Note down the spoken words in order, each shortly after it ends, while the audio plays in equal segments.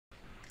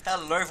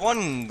Hello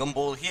everyone,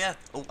 Gumball here.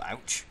 Oh,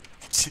 ouch.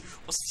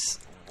 What's this?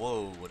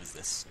 Whoa, what is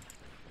this?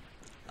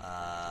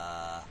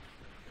 Ow,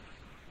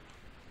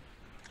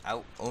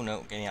 oh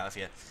no, getting out of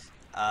here.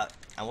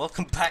 And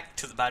welcome back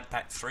to the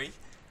MadPack 3,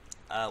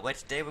 where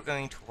today we're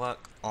going to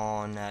work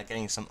on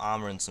getting some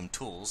armor and some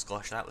tools.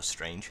 Gosh, that was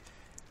strange.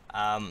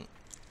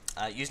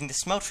 Using the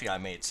smeltery I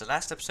made. So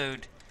last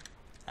episode,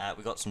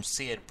 we got some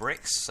seared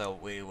bricks, so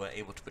we were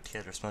able to put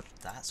together a smeltery.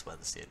 That's where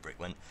the seared brick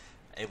went.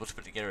 Able to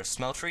put together a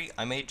smeltery.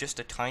 I made just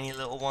a tiny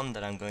little one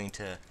that I'm going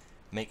to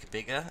make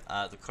bigger.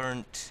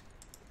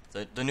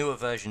 The newer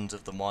versions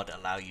of the mod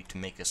allow you to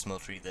make a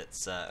smeltery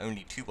that's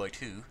only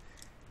 2x2.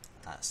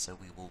 So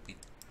we will be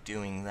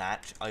doing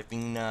that. I've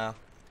been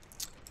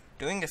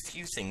doing a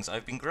few things.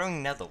 I've been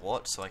growing nether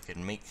wart so I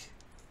can make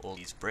all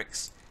these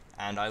bricks,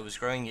 and I was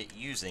growing it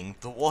using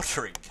the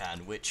watering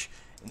can, which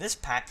in this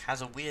pack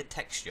has a weird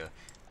texture.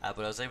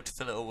 But I was able to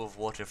fill it all with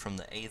water from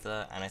the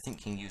Aether, and I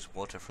think you can use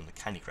water from the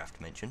Candycraft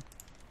dimension.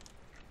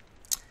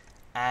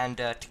 And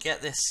to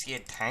get this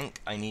seared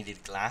tank, I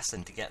needed glass,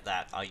 and to get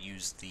that, I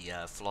used the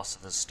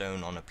Philosopher's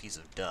Stone on a piece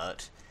of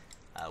dirt,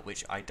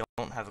 which I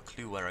don't have a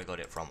clue where I got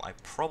it from. I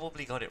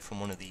probably got it from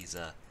one of these,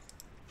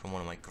 from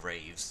one of my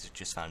graves.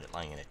 Just found it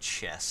lying in a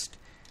chest.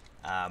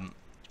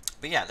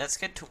 But yeah, let's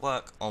get to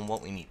work on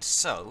what we need.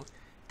 So,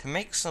 to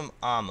make some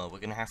armor, we're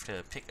going to have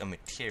to pick a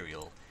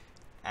material.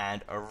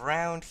 And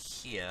around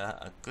here,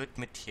 a good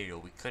material,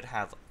 we could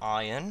have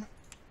iron.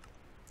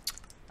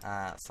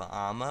 For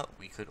armor,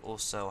 we could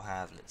also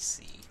have, let's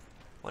see,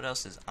 what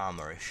else is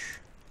armorish?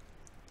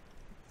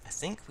 I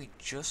think we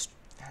just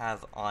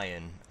have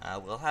iron.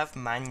 We'll have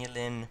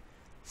manulin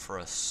for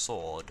a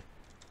sword.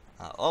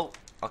 Oh,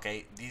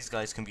 okay, these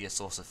guys can be a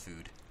source of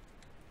food.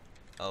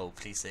 Oh,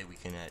 please say we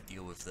can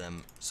deal with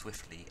them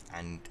swiftly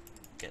and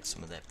get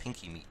some of their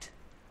pinky meat.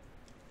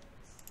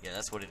 Yeah,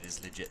 that's what it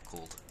is legit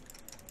called.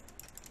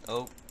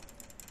 Oh.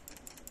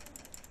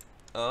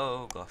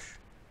 Oh, gosh.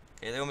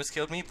 Okay, they almost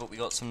killed me, but we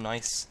got some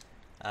nice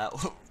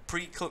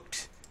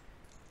pre-cooked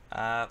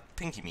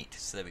pinky meat.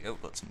 So there we go,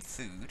 got some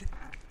food.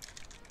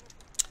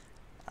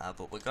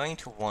 But we're going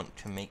to want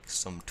to make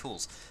some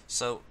tools.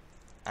 So,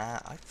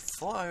 I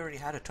thought I already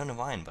had a ton of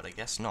iron, but I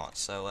guess not.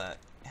 So,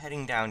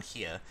 heading down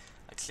here,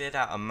 I cleared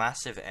out a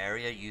massive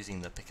area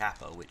using the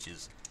Picappa, which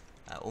is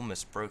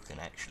almost broken,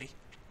 actually.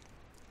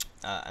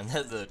 And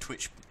then the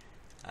Twitch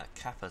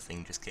Kappa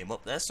thing just came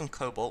up. There's some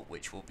cobalt,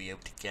 which we'll be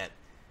able to get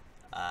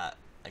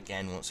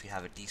again once we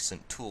have a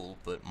decent tool,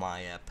 but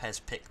my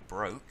Pez pick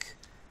broke,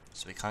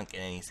 so we can't get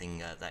anything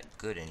that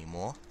good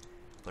anymore.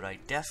 But I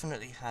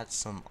definitely had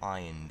some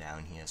iron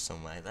down here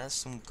somewhere. There's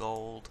some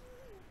gold.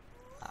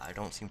 I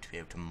don't seem to be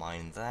able to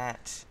mine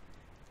that.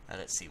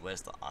 Let's see,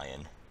 where's the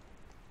iron?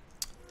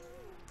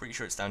 Pretty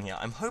sure it's down here.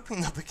 I'm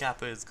hoping the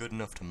Picappa is good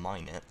enough to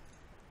mine it.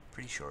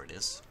 Pretty sure it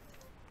is.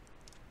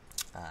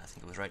 I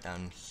think it was right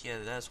down here.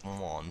 There's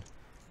one,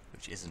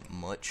 which isn't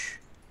much,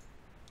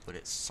 but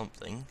it's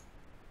something.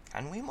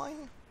 Can we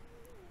mine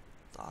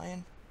the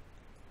iron?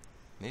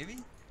 Maybe?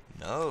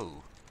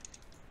 No.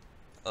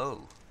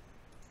 Oh.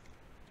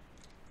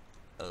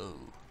 Oh.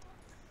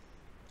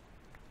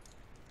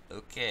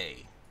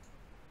 Okay.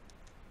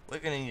 We're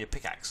gonna need a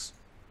pickaxe.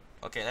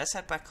 Okay, let's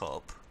head back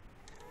up.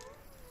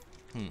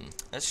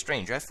 That's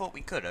strange. I thought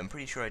we could. I'm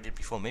pretty sure I did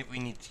before. Maybe we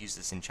need to use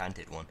this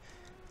enchanted one.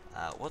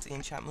 What's the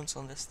enchantments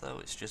on this, though?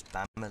 It's just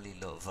Family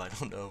Love. I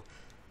don't know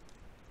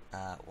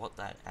what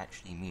that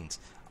actually means.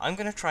 I'm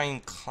gonna try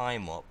and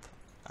climb up.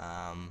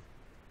 I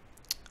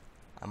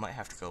might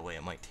have to go away.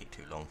 It might take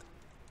too long.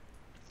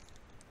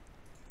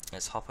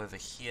 Let's hop over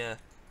here.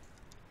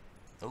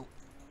 Oh,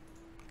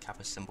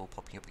 Kappa symbol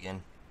popping up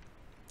again.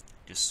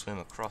 Just swim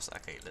across.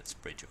 Okay, let's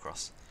bridge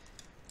across.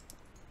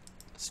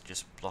 Let's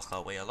just block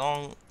our way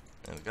along.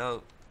 There we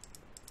go.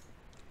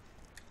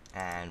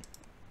 And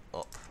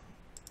up.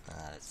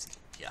 Let's see.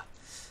 Yeah.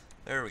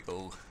 There we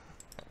go.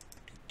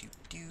 Do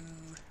do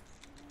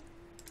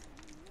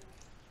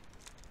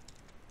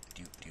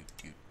do do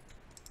do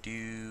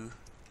do.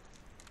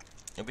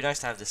 It'd be nice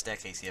to have the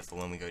staircase here for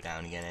when we go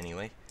down again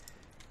anyway.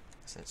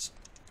 So let's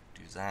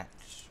do that.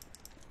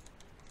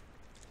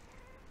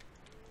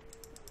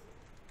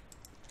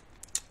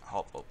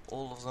 Hop up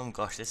all of them.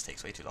 Gosh, this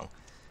takes way too long.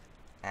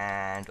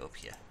 And up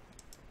here.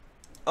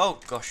 Oh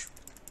gosh.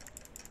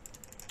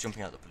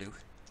 Jumping out the blue.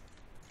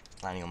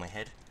 Landing on my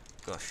head.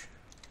 Gosh.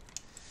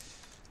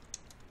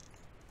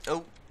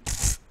 Oh.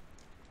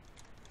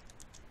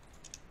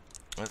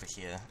 Over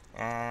here.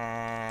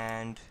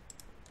 And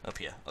up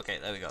here. Okay,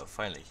 there we go.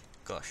 Finally.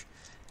 Gosh.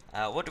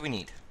 What do we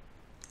need?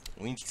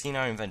 We need to clean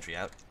our inventory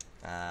out.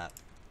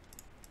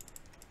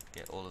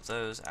 Get all of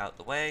those out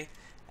the way.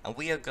 And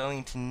we are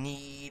going to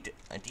need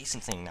a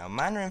decent thing. Now,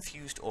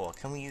 mana-infused ore.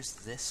 Can we use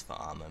this for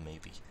armor,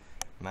 maybe?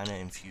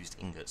 Mana-infused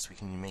ingots. We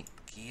can make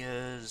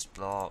gears,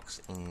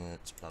 blocks,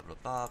 ingots, blah, blah,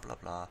 blah, blah,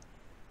 blah.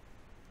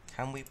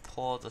 Can we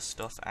pour the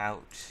stuff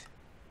out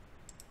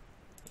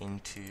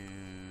into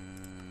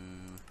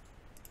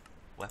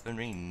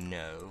weaponry?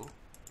 No.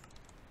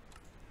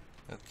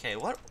 Okay,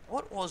 what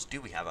ores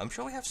do we have? I'm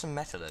sure we have some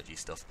metallurgy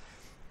stuff.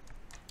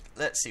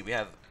 let's see, we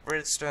have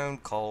redstone,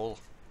 coal,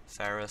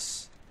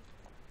 ferrous.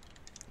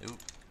 Oop.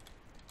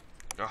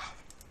 Ah.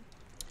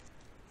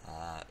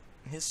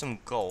 Here's some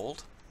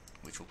gold,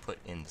 which we'll put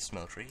in the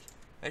smeltery.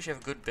 I actually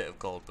have a good bit of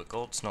gold, but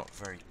gold's not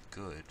very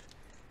good.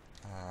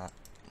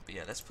 But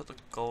yeah, let's put the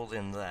gold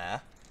in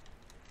there.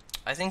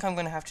 I think I'm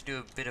going to have to do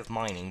a bit of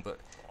mining, but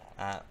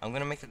I'm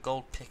going to make a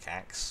gold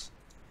pickaxe.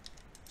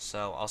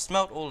 So I'll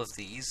smelt all of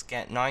these,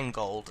 get 9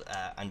 gold,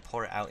 and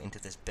pour it out into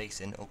this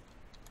basin. Oh,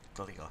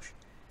 golly gosh.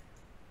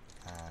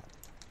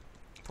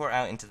 Pour it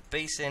out into the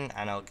basin,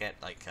 and I'll get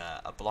like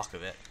a block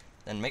of it.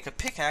 Then make a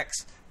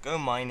pickaxe, go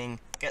mining,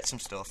 get some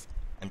stuff,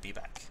 and be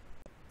back.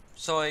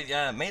 So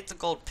I made the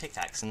gold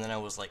pickaxe, and then I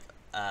was like,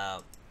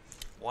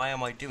 why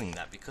am I doing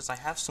that? Because I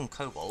have some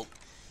cobalt.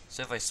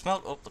 So if I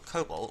smelt up the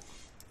cobalt,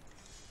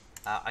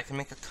 I can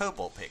make a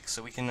cobalt pick.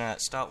 So we can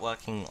start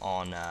working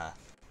on a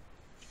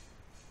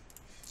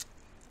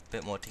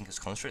bit more Tinker's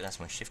Construct. That's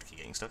my shift key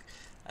getting stuck.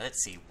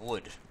 Let's see,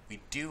 wood.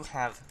 We do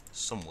have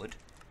some wood,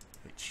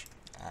 which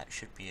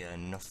should be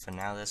enough for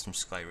now. There's some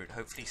skyroot.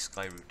 Hopefully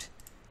skyroot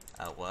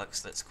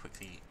works. Let's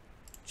quickly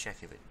check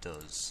if it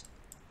does.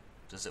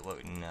 Does it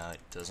work? No, it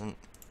doesn't.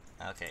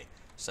 Okay,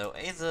 so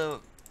either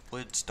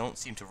woods don't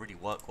seem to really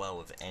work well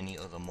with any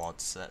other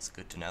mods, so that's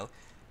good to know.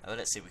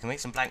 Let's see, we can make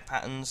some blank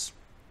patterns,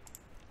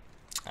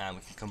 and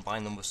we can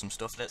combine them with some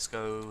stuff. Let's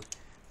go,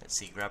 let's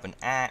see, grab an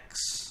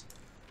axe.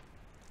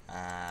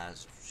 There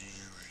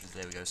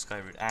we go,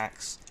 skyroot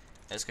axe.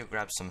 Let's go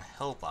grab some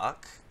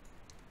hellbark,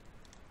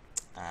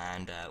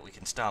 and we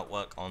can start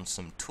work on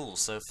some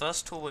tools. So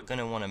first tool we're going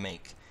to want to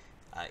make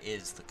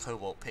is the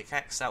cobalt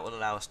pickaxe. That will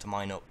allow us to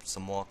mine up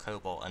some more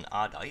cobalt and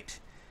ardite,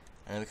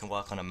 and then we can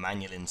work on a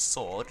manulin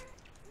sword.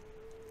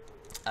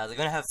 They're going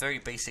to have very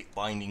basic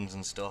bindings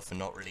and stuff and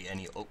not really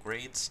any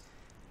upgrades,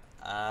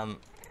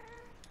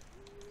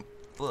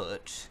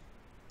 but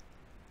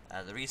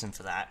the reason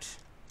for that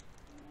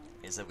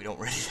is that we don't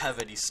really have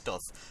any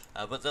stuff,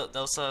 but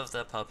they'll serve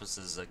their purpose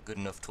as good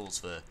enough tools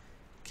for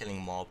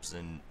killing mobs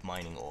and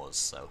mining ores,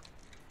 so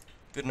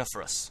good enough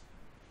for us.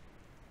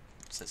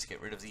 So let's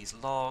get rid of these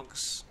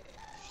logs.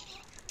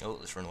 Oh,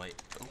 let's run away.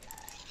 Oh.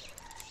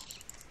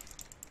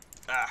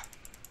 Ah!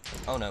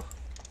 Oh no.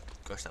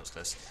 Gosh, that was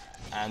close.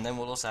 And then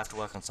we'll also have to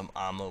work on some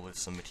armor with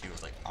some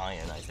materials like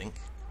iron, I think.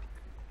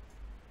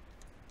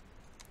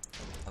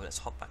 Oh, let's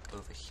hop back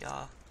over here.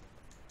 Oh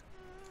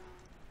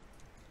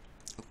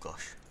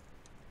gosh.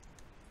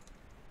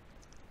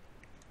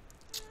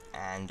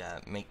 And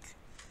make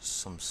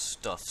some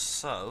stuff.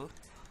 So,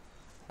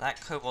 that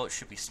cobalt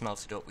should be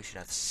smelted up. We should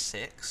have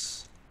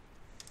 6.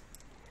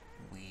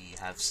 We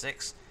have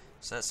 6,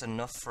 so that's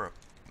enough for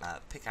a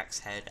pickaxe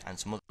head and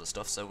some other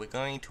stuff. So we're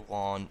going to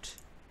want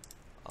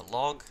a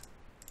log.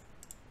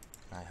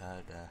 I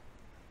heard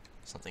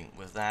something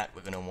with that.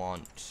 We're going to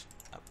want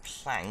a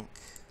plank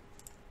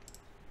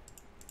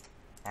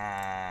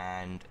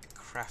and a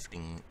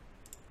crafting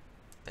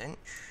bench,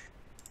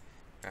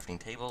 crafting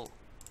table.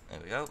 There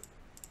we go.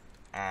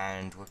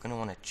 And we're going to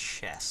want a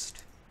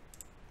chest,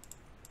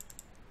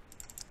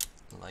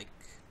 like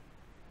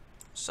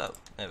so.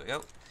 There we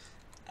go.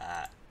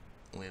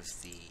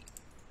 With the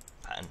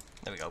pattern.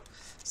 There we go.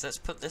 So let's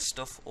put this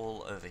stuff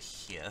all over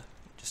here,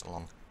 just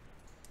along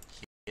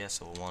here.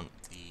 So we'll want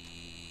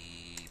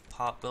the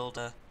part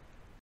builder,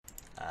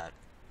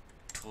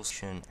 tool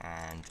station,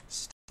 and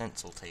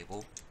stencil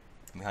table.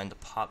 And behind the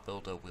part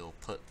builder, we'll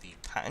put the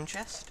pattern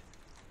chest.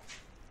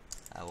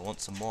 We'll want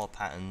some more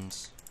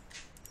patterns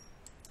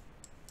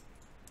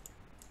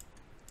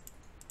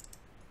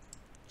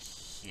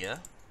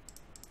here.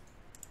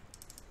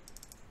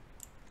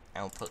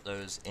 And we'll put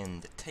those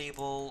in the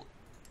table.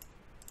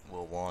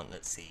 We'll want,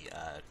 let's see,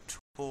 a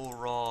tool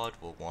rod,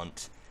 we'll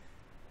want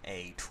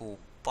a tool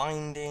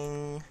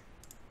binding,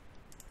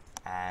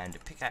 and a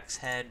pickaxe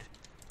head.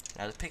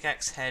 Now the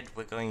pickaxe head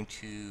we're going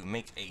to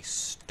make a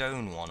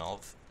stone one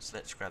of, so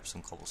let's grab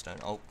some cobblestone.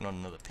 Oh, not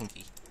another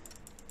pinky.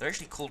 They're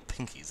actually called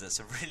pinkies. That's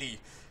a really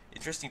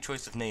interesting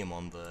choice of name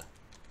on the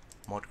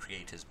mod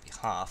creator's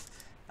behalf.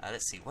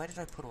 Let's see, where did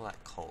I put all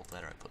that coal?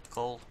 There I put the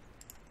coal.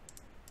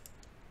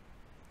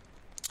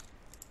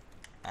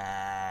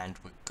 And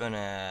we're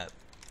gonna...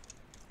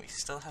 we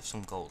still have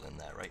some gold in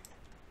there, right?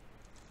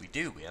 We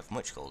do, we have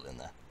much gold in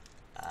there.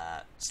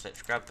 So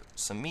let's grab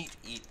some meat,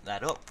 eat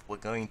that up. We're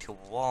going to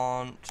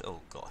want... oh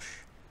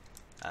gosh.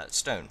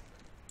 Stone.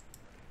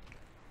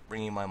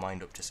 Bringing my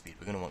mind up to speed.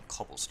 We're going to want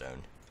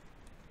cobblestone.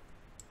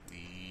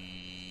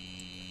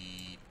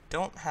 We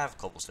don't have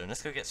cobblestone.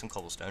 Let's go get some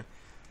cobblestone.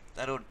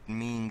 That'll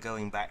mean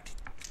going back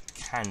to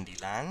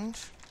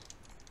Candyland.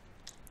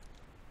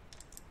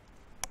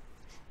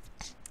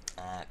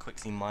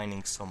 Quickly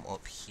mining some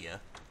up here.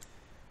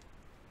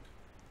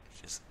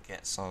 Just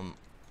get some.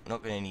 We're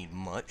not going to need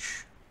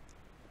much.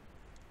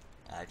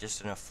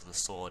 Just enough for the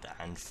sword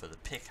and for the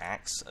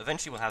pickaxe.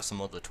 Eventually we'll have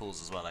some other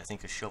tools as well. I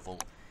think a shovel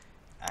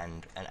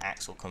and an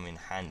axe will come in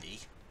handy.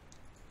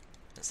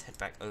 Let's head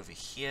back over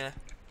here.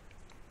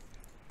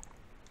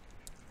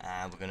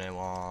 And we're going to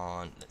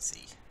want, let's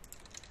see.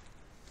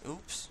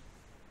 Oops.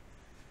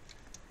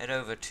 Head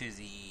over to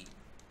the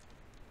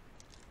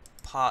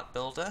part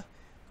builder.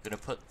 We're going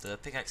to put the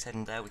pickaxe head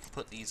in there. We can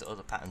put these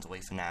other patterns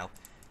away for now.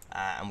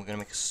 And we're going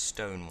to make a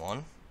stone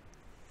one.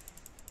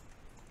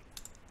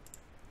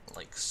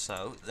 Like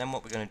so. Then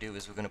what we're going to do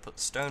is we're going to put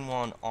the stone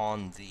one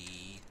on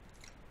the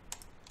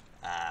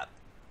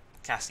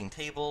casting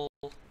table.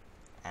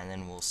 And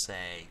then we'll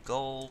say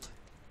gold.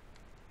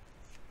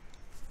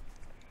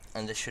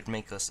 And this should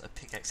make us a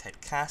pickaxe head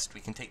cast.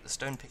 We can take the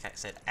stone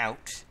pickaxe head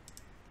out,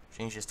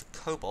 change this to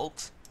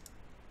cobalt,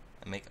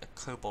 and make a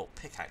cobalt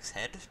pickaxe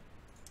head,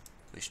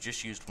 which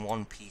just used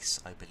one piece,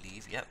 I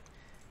believe, yep.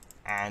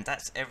 And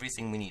that's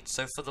everything we need.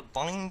 So for the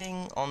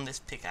binding on this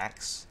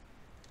pickaxe,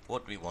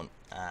 what do we want?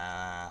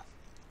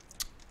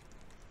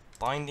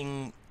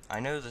 Binding, I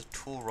know the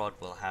tool rod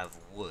will have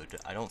wood.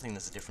 I don't think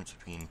there's a difference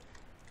between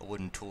a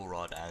wooden tool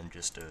rod and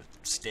just a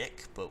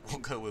stick, but we'll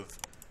go with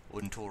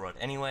wooden tool rod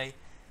anyway.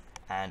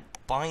 And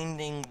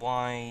binding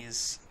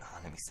wise,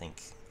 let me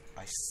think.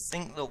 I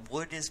think the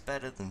wood is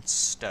better than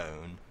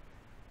stone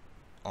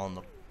on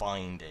the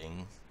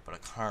binding, but I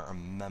can't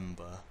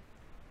remember.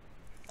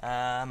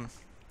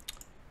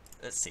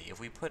 Let's see, if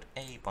we put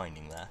a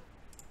binding there,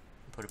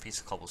 put a piece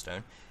of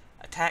cobblestone,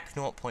 attack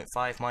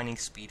 0.5, mining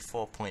speed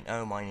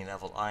 4.0, mining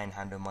level iron,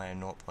 handle miner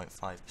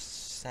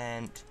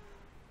 0.5%,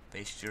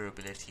 base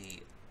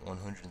durability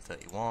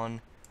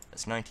 131,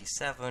 that's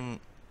 97,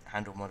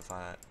 handle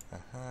modifier,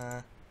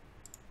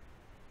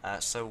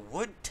 so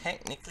wood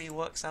technically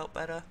works out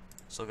better,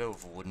 so I'll go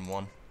with a wooden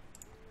one.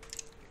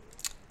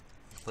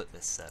 Put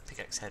this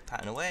pickaxe head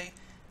pattern away.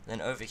 Then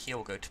over here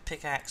we'll go to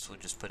pickaxe, we'll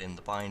just put in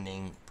the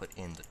binding, put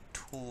in the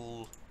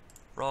tool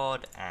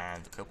rod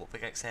and the cobalt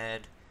pickaxe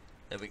head.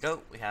 There we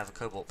go, we have a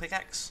cobalt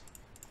pickaxe.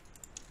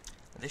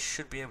 This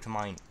should be able to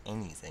mine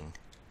anything.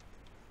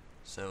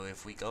 So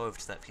if we go over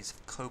to that piece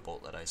of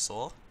cobalt that I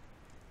saw, we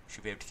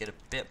should be able to get a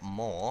bit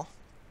more.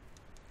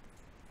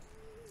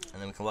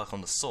 And then we can work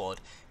on the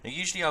sword. Now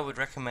usually I would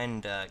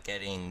recommend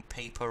getting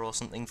paper or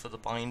something for the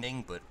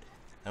binding, but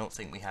I don't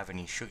think we have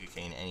any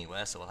sugarcane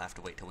anywhere, so we'll have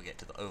to wait till we get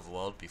to the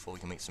overworld before we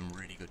can make some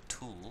really good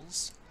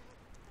tools.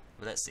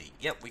 But let's see.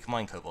 Yep, we can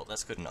mine cobalt.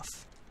 That's good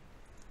enough.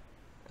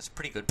 That's a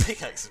pretty good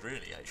pickaxe,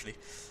 really, actually.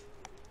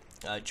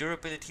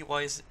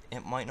 Durability-wise,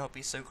 it might not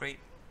be so great,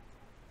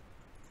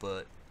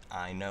 but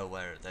I know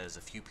where there's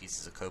a few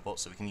pieces of cobalt,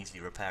 so we can easily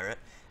repair it.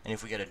 And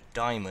if we get a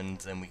diamond,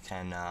 then we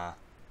can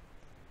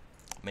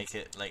make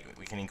it, like,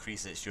 we can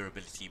increase its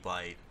durability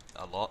by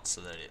a lot,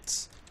 so that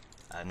it's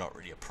not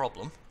really a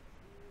problem.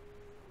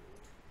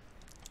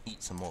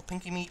 Eat some more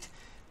pinky meat,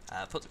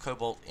 put the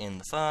cobalt in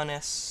the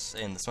furnace,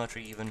 in the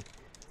smeltery even,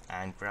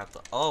 and grab the,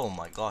 oh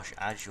my gosh,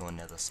 Azure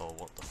Nether Soul,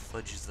 what the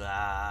fudge is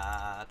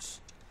that?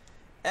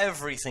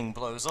 Everything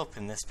blows up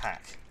in this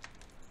pack.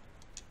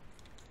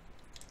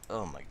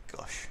 Oh my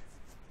gosh.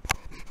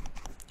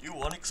 You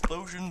want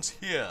explosions?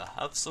 Here,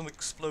 have some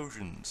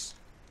explosions.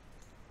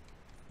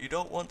 You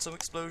don't want some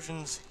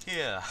explosions?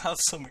 Here, have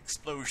some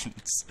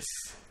explosions.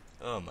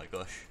 Oh my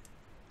gosh.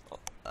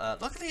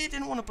 Luckily it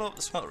didn't want to blow up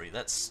the smeltery,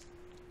 that's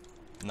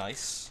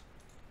nice.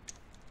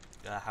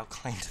 How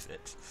kind of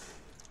it.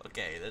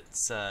 Okay,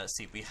 let's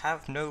see, we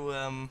have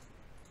no,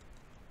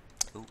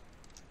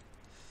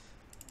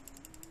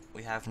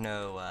 we have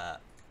no,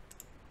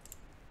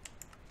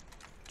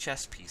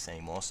 chest piece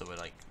anymore, so we're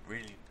like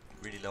really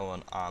low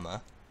on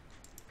armor.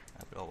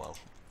 But oh well,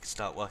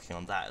 start working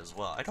on that as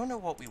well. I don't know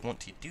what we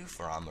want to do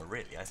for armor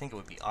really. I think it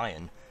would be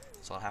iron,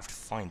 so I'll have to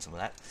find some of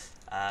that.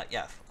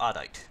 Yeah,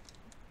 ardite.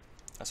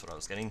 That's what I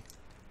was getting.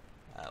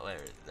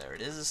 There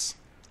it is.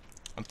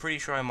 I'm pretty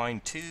sure I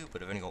mined 2,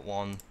 but I've only got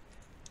 1.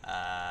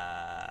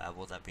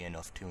 Will that be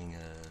enough?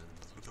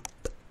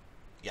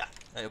 Yeah,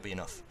 that'll be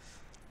enough.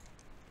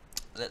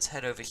 Let's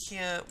head over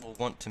here. We'll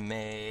want to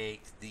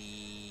make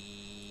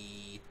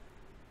the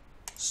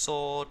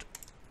sword,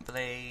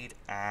 blade,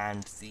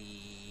 and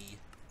the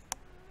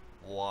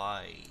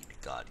wide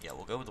guard. Yeah,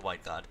 we'll go with the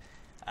wide guard.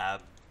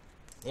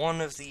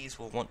 One of these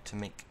we'll want to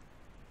make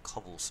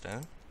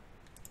cobblestone.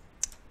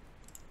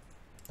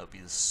 That'll be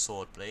the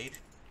sword blade.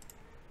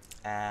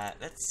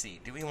 Let's see,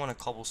 do we want a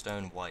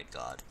cobblestone wide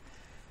guard?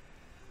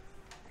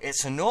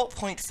 It's a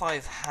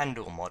 0.5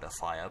 handle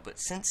modifier, but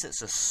since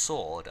it's a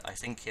sword, I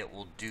think it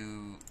will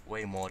do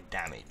way more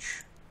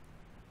damage.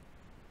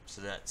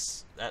 So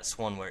that's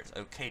one where it's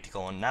okay to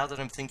go on. Now that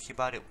I'm thinking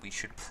about it, we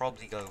should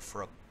probably go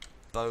for a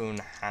bone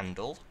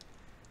handle.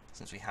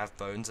 Since we have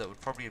bones, that would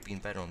probably have been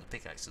better on the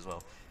pickaxe as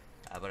well.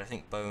 But I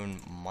think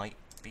bone might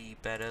be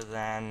better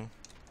than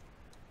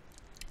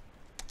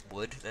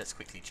wood. Let's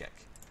quickly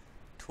check.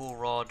 Tool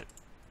rod,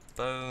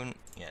 bone,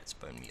 yeah, it's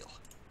bone meal.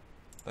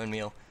 Bone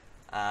meal.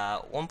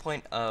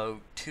 1.0,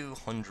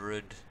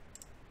 200,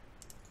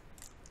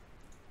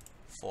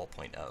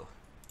 4.0.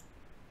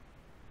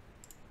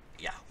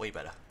 Yeah, way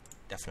better.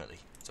 Definitely.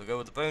 So go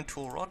with the bone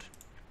tool rod.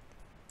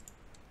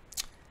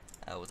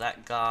 With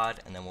that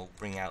guard, and then we'll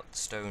bring out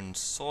stone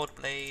sword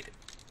blade.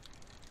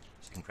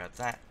 So you can grab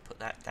that, put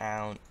that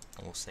down,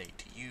 and we'll say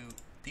to you,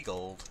 be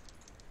gold.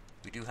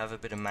 We do have a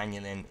bit of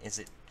manulin. Is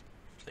it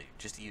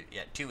just you?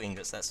 Yeah, 2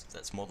 ingots.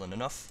 That's more than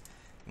enough.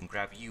 You can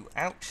grab you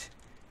out.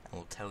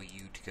 we'll tell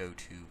you to go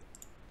to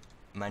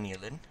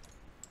Manulin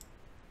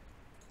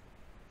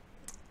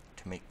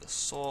to make the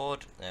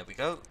sword. There we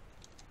go.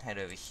 Head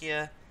over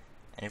here,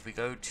 and if we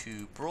go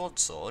to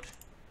broadsword,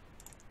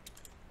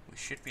 we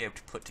should be able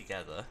to put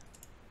together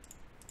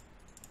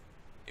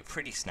a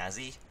pretty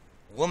snazzy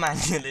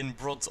Womanulin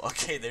broadsword.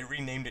 Okay, they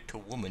renamed it to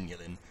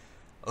Womanulin.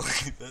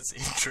 Okay, that's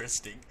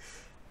interesting.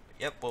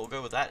 Yep, we'll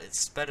go with that.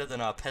 It's better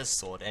than our Pez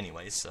sword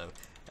anyway, so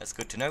that's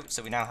good to know.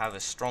 So we now have a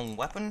strong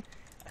weapon,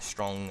 a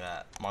strong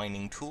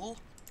mining tool.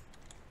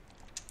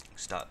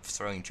 Start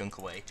throwing junk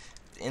away.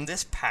 In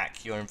this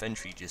pack, your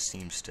inventory just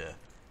seems to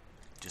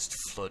just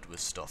flood with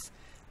stuff.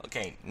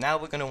 Okay, now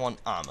we're going to want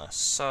armor.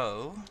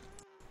 So,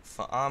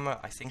 for armor,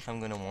 I think I'm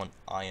going to want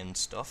iron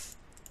stuff.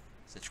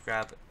 So let's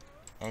grab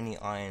any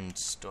iron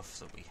stuff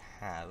that we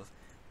have.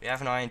 We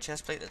have an iron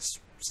chestplate. Let's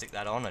stick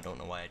that on. I don't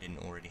know why I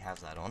didn't already have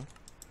that on.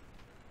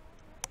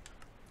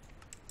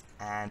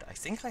 And I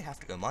think I have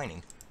to go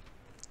mining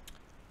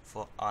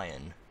for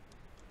iron.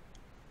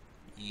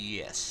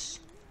 Yes.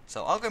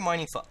 So I'll go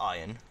mining for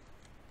iron.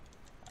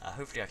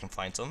 Hopefully I can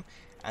find some.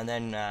 And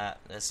then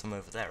there's some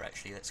over there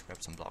actually. Let's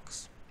grab some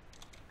blocks.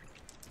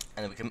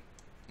 And then we can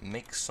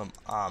make some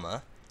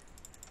armor.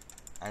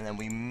 And then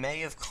we may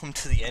have come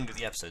to the end of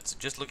the episode. So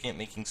just looking at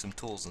making some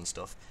tools and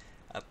stuff.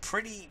 A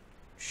pretty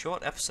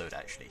short episode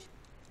actually.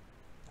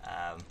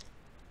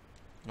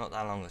 Not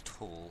that long at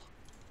all.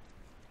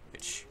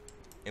 Which,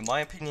 in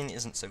my opinion,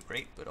 isn't so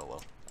great, but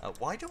oh well.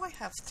 Why do I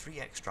have 3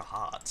 extra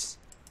hearts?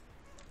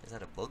 Is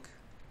that a bug?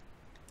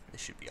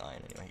 This should be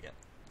iron anyway, yeah.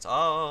 It's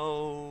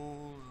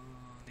holy.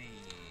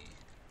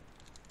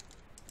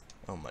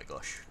 Oh my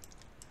gosh.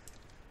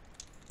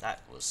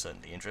 That was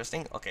certainly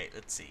interesting. Okay,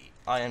 let's see.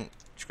 Iron,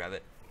 just grab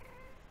it.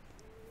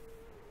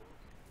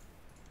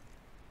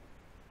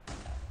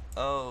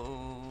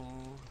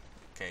 Oh.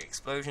 Okay,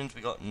 explosions,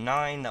 we got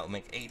 9, that will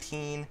make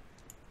 18.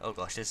 Oh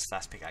gosh, this is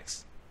fast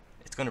pickaxe.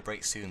 It's gonna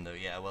break soon though,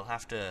 yeah, we'll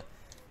have to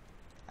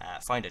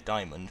find a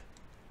diamond.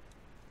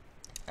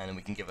 And then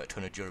we can give it a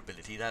ton of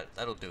durability.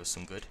 That'll do us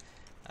some good.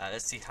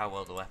 Let's see how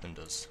well the weapon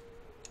does.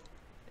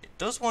 It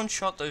does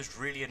one-shot those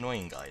really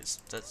annoying guys.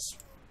 That's,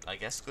 I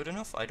guess, good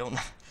enough. I don't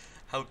know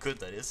how good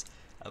that is.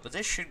 But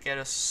this should get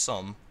us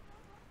some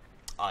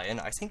iron.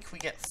 I think we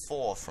get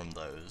 4 from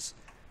those.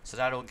 So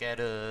that'll get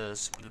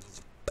us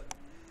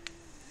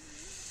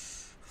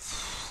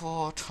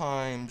 4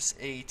 times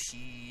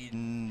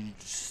 18,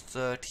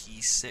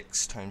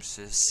 36 times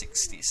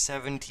 60,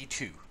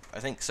 72. I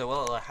think so.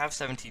 Well, I have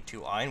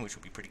 72 iron, which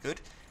will be pretty good.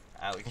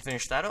 We can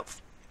finish that up.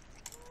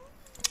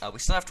 We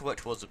still have to work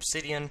towards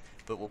obsidian,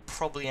 but we'll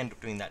probably end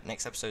up doing that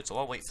next episode, so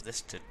I'll wait for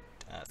this to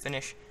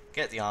finish,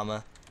 get the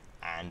armor,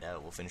 and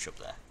we'll finish up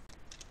there.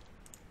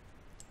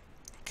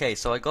 Okay,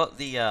 so I got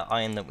the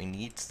iron that we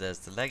need. So there's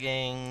the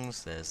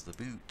leggings, there's the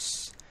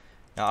boots.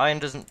 Now, iron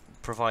doesn't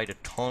provide a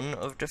ton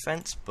of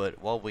defense,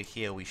 but while we're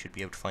here, we should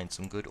be able to find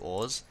some good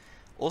ores.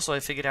 Also, I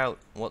figured out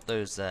what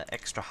those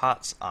extra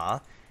hearts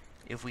are.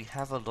 If we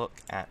have a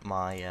look at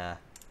my...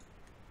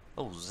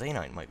 oh,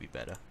 Zanite might be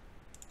better.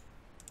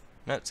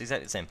 No, it's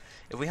exactly the same.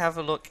 If we have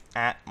a look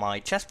at my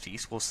chest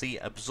piece, we'll see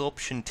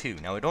Absorption 2.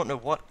 Now, I don't know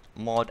what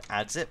mod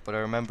adds it, but I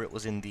remember it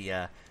was in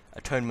the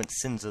Atonement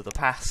Sins of the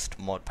Past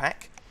mod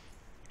pack.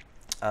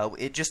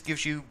 It just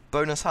gives you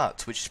bonus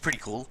hearts, which is pretty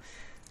cool.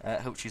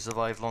 Helps you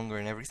survive longer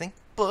and everything.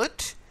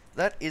 But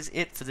that is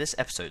it for this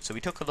episode. So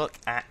we took a look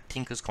at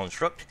Tinker's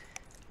Construct,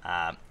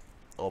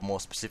 or more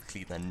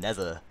specifically the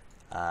Nether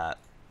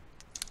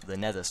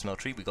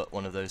smeltery. We got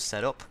one of those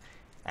set up,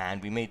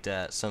 and we made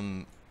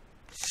some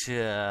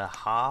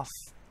half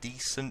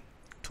decent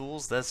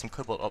tools. There's some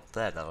cobalt up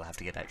there that I'll have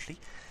to get actually.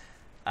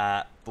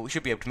 But we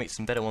should be able to make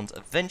some better ones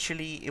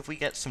eventually. If we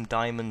get some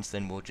diamonds,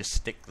 then we'll just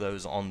stick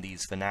those on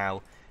these for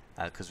now,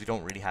 because we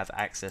don't really have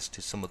access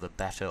to some of the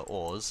better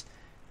ores.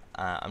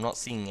 I'm not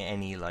seeing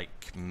any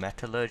like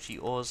metallurgy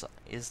ores.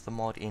 Is the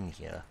mod in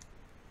here?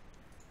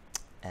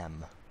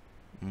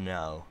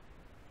 No.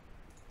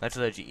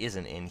 Metallurgy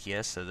isn't in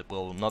here, so that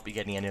we'll not be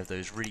getting any of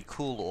those really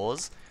cool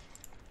ores.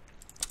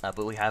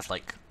 But we have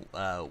like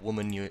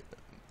Womanulin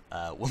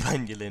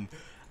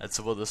and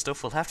some other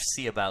stuff. We'll have to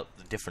see about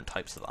the different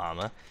types of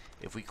armor.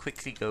 If we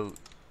quickly go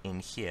in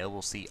here,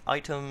 we'll see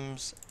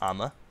items,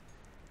 armor.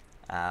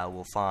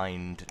 We'll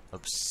find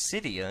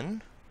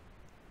obsidian,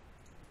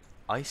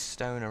 ice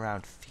stone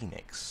around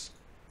Phoenix.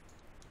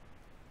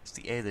 It's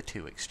the A of the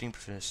 2. Extreme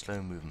prefer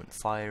slow movement,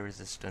 fire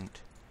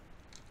resistant.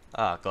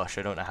 Ah, gosh,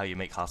 I don't know how you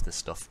make half this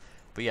stuff.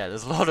 But yeah,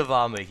 there's a lot of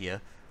armor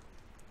here.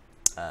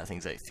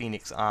 Things like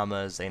Phoenix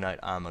armor, Zanite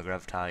armor,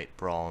 Gravitite,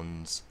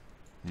 bronze,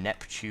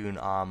 Neptune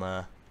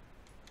armor,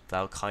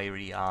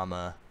 Valkyrie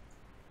armor,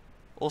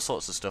 all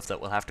sorts of stuff that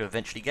we'll have to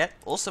eventually get.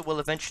 Also, we'll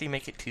eventually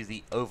make it to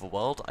the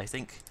overworld. I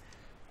think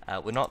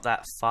we're not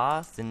that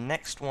far. The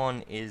next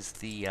one is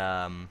the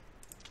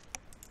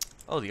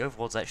oh, the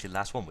overworld's actually the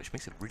last one, which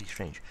makes it really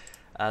strange.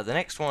 The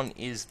next one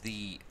is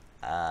the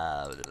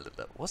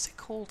what's it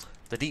called?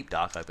 The Deep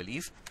Dark, I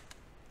believe.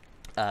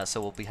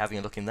 So we'll be having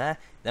a look in there.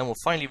 Then we'll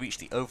finally reach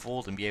the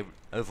overworld and be able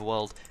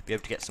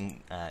to get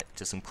some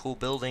to some cool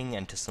building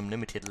and to some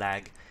limited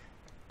lag.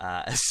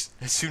 As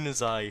soon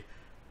as I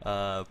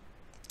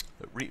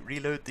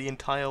reload the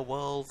entire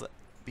world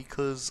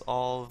because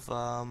of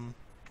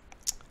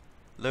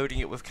loading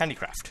it with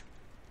Candycraft.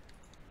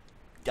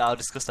 Yeah, I'll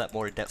discuss that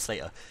more in depth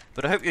later.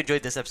 But I hope you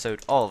enjoyed this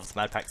episode of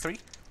MadPack 3.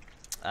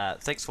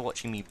 Thanks for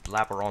watching me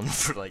blabber on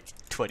for like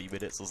 20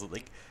 minutes or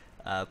something.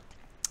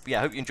 Yeah,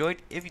 I hope you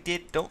enjoyed. If you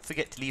did, don't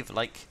forget to leave a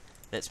like.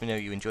 Lets me know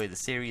you enjoy the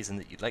series and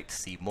that you'd like to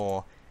see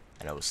more.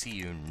 And I will see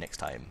you next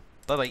time.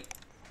 Bye bye.